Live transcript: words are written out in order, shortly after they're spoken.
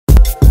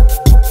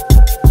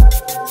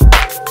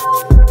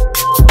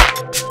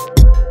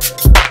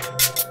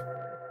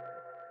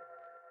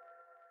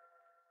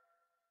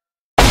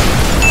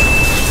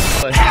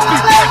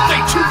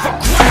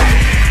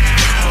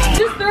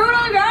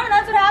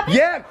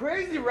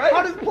crazy, right?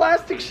 How does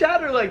plastic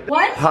shatter like that?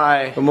 What?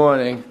 Hi, good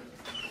morning.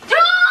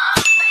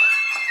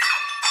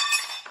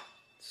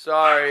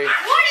 Sorry. What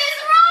is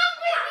wrong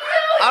with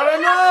you? I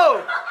don't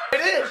know.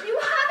 It is. You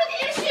have an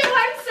issue.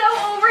 I'm so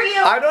over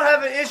you. I don't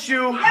have an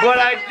issue, but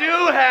I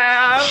do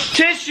have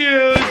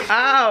tissues.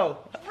 Ow.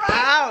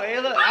 Ow,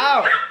 Ayla,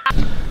 ow.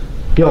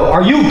 Yo,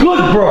 are you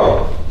good,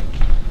 bro?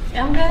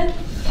 I'm good.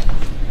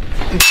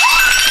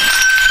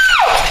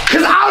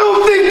 Cause I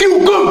don't think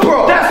you good,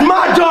 bro. That's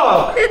my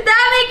job. Did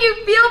that make you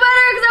feel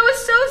better? Because I was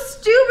so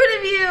stupid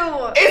of you.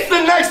 It's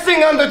the next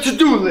thing on the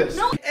to-do list.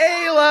 No.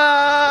 Ayla.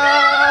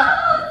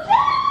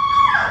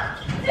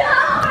 No,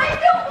 I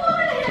don't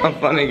want it. I'm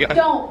funny guy.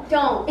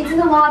 Don't. It's in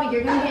the lobby.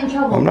 You're gonna get in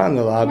trouble. I'm not in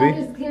the lobby.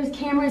 Yeah, there's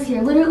cameras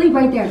here. Literally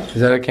right there.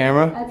 Is that a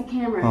camera? That's a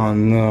camera. Oh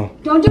no.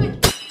 Don't do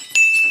it.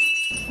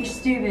 You're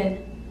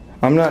stupid.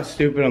 I'm not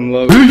stupid, I'm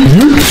Logan.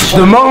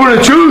 The moment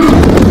of truth.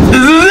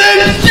 This is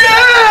it.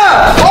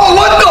 Yeah! Oh,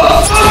 what the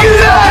fuck is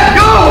that?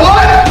 Yo,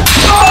 what?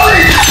 Holy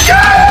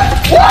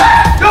shit!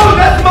 What? Yo,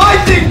 that's my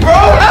thing, bro.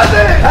 That's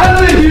it.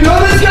 Evan, you know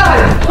this guy?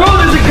 Bro,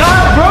 there's a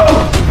guy, bro.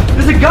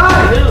 There's a guy.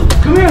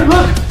 Come here,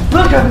 look.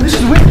 Look, Evan, this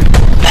is weird.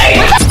 Hey,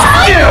 what the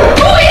fuck?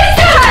 Who is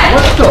that?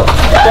 What the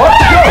fuck?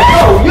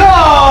 Yo!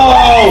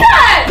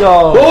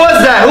 Yo! What was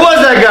that? Who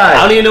was that guy?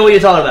 I don't even know what you're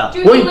talking about.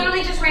 Dude, he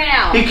literally just ran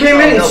out. He came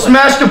in and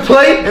smashed the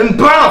plate and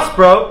bounced,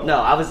 bro. No,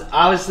 I was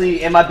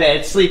obviously in my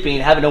bed, sleeping,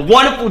 having a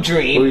wonderful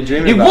dream. What were you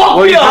dreaming He about? woke What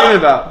were me you up. dreaming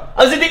about?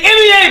 I was in the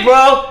NBA,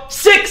 bro.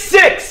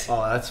 6'6".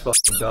 Oh, that's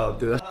fucking dope,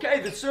 dude. Okay,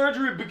 the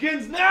surgery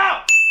begins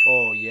now.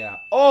 Oh, yeah.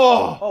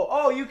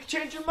 Oh, you can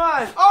change your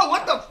mind. Oh,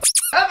 what the f?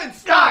 Evan,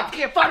 stop.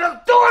 Can't find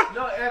another door.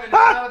 No, Evan, it's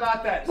not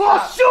about that.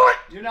 Stop. Short.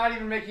 You're not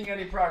even making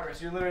any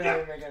progress. You're literally not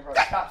even making any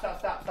progress.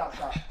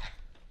 Stop.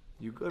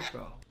 You good,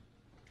 bro?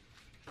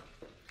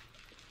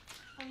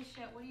 Holy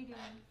shit, what are you doing?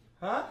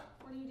 Huh?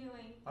 What are you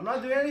doing? I'm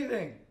not doing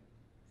anything.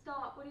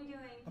 Stop, what are you doing?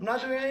 I'm not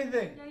doing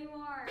anything. Yeah, you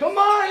are. Come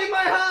on, in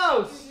my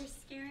house. You're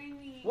scaring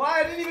me. Why?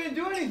 I didn't even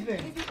do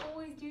anything. Because you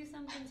always do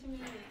something to me.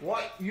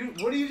 What?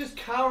 What are you just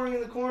cowering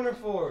in the corner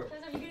for?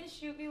 Because are you going to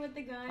shoot me with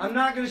the gun? I'm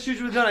not gonna shoot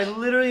you with a gun. I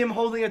literally am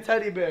holding a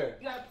teddy bear.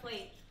 You got a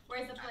plate.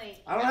 Where's the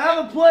plate? I don't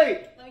have a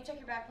plate. Let me check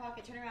your back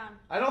pocket. Turn around.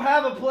 I don't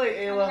have a plate,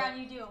 Turn Ayla. around,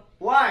 you do.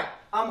 Why?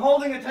 I'm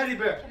holding a teddy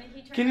bear.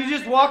 Can you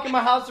just around? walk in my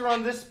house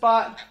around this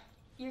spot?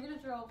 You're going to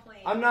throw a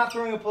plate. I'm not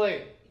throwing a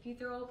plate. If you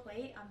throw a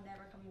plate, I'm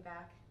never coming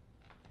back.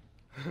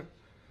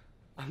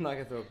 I'm not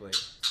gonna throw a plate.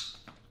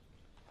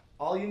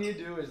 All you need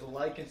to do is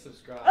like and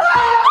subscribe.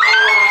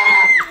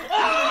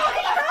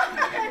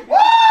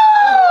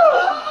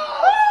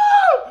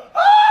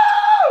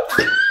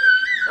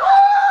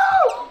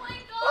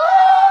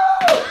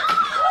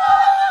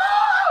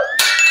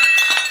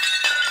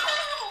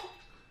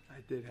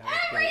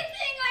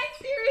 Everything I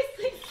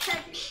seriously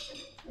said.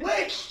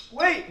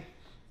 Wait!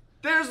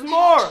 There's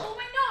more! Oh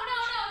my,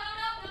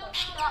 no,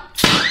 stop.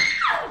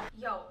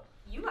 Yo,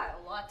 you got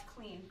a lot to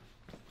clean.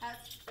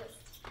 That's just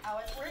how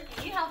it's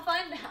working. You have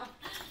fun now.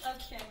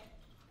 Okay.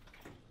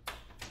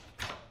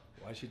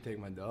 Why'd she take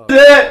my dog?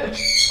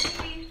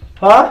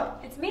 Huh?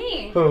 It's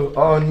me. Who?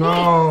 Oh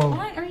no.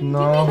 Why are you No,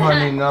 doing that?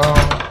 honey, no.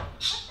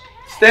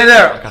 Stay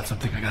there. I got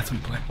something.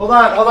 Hold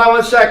on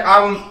 1 sec.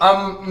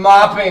 I'm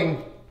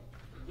mopping.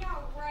 Yeah,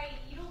 right.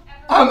 You don't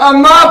ever.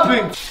 I'm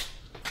mopping.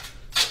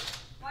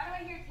 Why do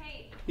I hear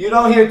tape? You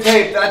don't hear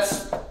tape.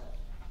 That's The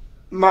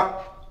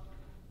mop?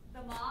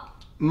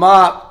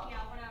 mop. Yeah,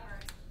 whatever.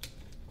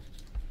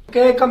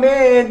 Okay, come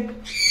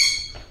in.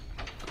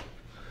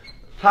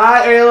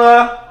 Hi,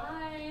 Ayla.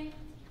 Hi.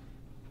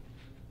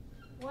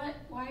 What?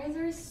 Why is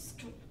there a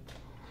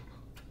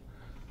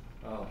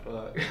Oh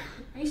fuck.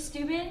 Are you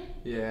stupid?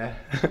 Yeah.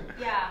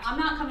 Yeah, I'm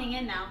not coming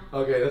in now.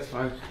 Okay, that's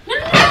fine.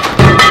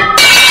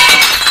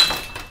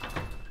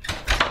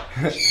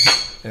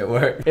 It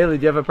worked. Ayla,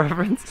 do you have a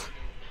preference?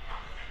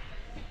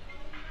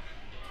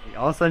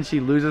 All of a sudden she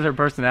loses her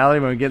personality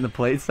when we get in the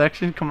plate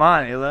section? Come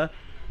on, Ayla.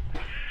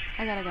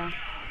 I gotta go.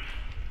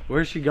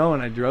 Where's she going?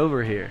 I drove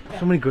her here.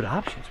 So many good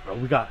options, bro.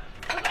 We got...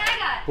 Look what I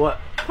got. What?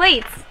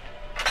 Plates.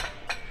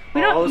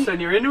 We don't. All of a sudden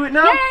you're into it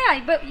now?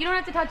 Yeah, but you don't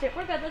have to touch it.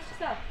 We're good. Let's just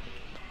go.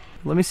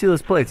 Let me see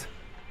those plates.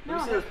 No.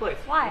 Let me see those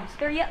plates. Why?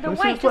 They're me see white, those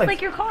just plates.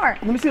 like your car.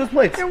 Let me see those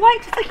plates. They're white,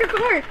 just like your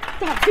car.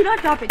 Stop. Do not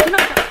drop it. Do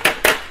not drop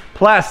it.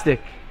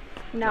 Plastic.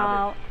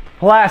 No.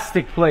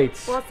 Plastic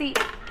plates. We'll see.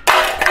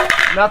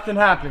 Nothing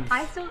happens.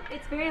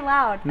 It's very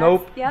loud.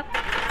 Nope. Yep.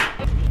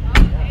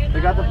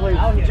 They got the plates.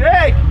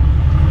 Jake!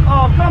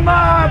 Oh, come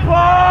on,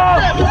 Paul!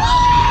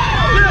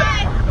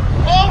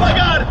 Oh my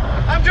God!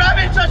 I'm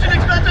driving such an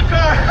expensive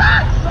car.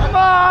 Come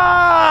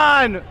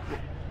on!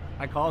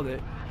 I called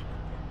it.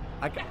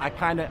 I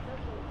kind of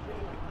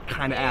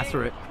asked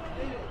for it.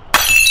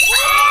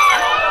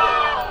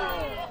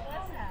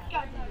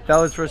 That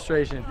was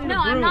frustration. No,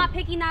 I'm not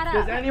picking that up.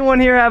 Does anyone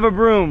here have a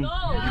broom?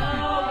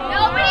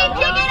 Nobody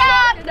pick it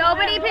up.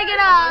 Nobody pick it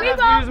up. I have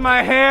to use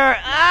my hair.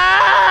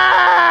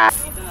 Ah!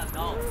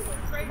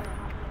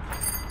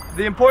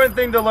 The important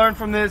thing to learn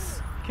from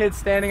this kid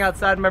standing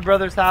outside my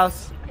brother's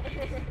house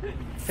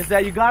is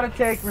that you gotta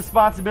take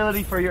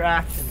responsibility for your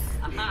actions.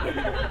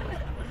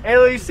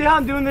 Ayla, you see how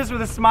I'm doing this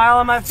with a smile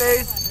on my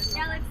face?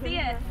 Yeah, let's see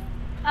it.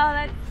 Oh,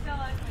 that's so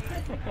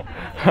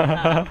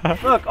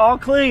ugly. Look, all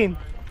clean.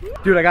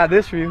 Dude, I got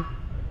this for you.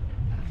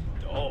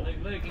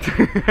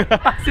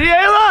 See,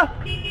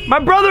 Ayla? My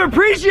brother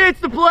appreciates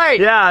the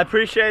plate. Yeah, I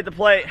appreciate the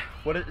plate.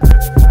 What is